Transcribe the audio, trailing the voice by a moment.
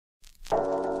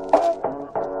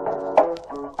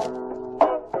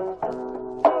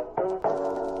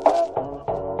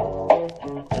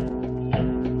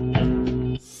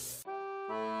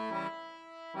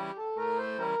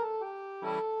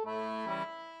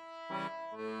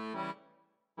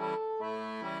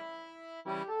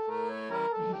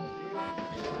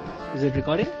Is it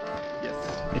recording? Yes.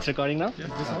 It's recording now? Yeah,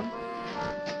 this one.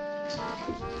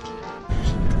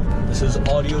 This is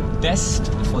audio test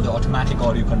for the automatic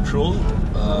audio control.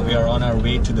 We are on our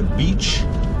way to the beach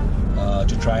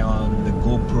to try on the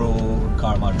GoPro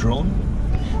Karma drone.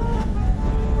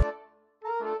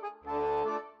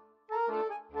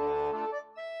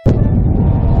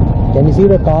 Can you see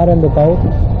the car and the cow?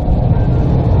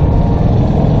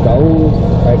 Cow,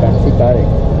 I can't see car.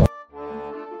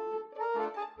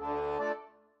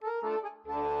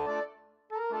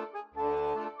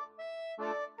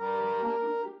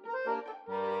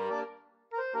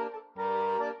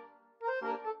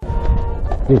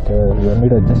 Wait, you want me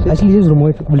to adjust it? Actually, just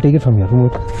remove it. We'll take it from here.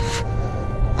 Remove it.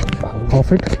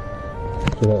 Off it.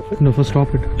 No, first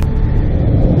stop it.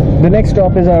 The next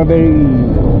stop is our very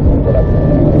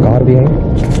car behind.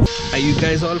 Are you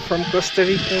guys all from Costa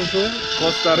Rica as well?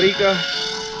 Costa Rica.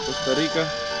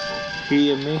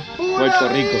 He and me. Puerto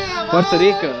Rico. Puerto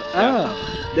Rico. Ah,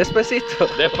 despacito.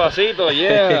 Despacito,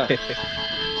 yeah.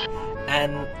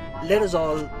 And let us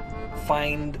all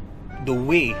find the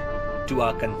way to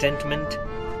our contentment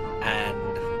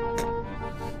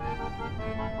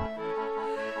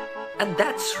and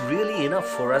that's really enough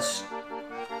for us.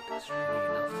 That's really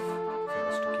enough for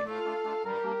us to keep.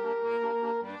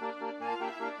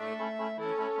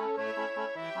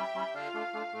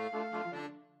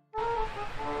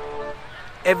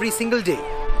 Every single day.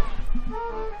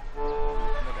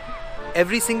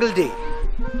 Every single day.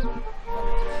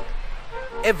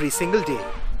 Every single day.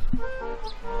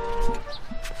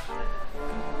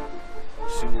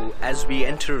 So as we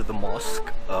enter the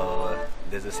mosque,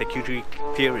 there's a security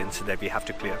clearance that we have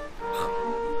to clear.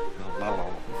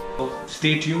 So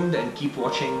stay tuned and keep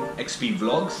watching XP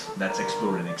Vlogs. That's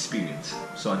Explore and Experience.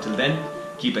 So until then,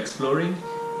 keep exploring,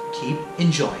 keep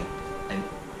enjoying, and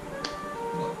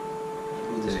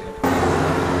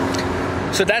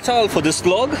So that's all for this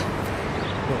vlog.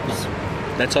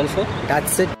 That's all for?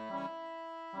 That's it.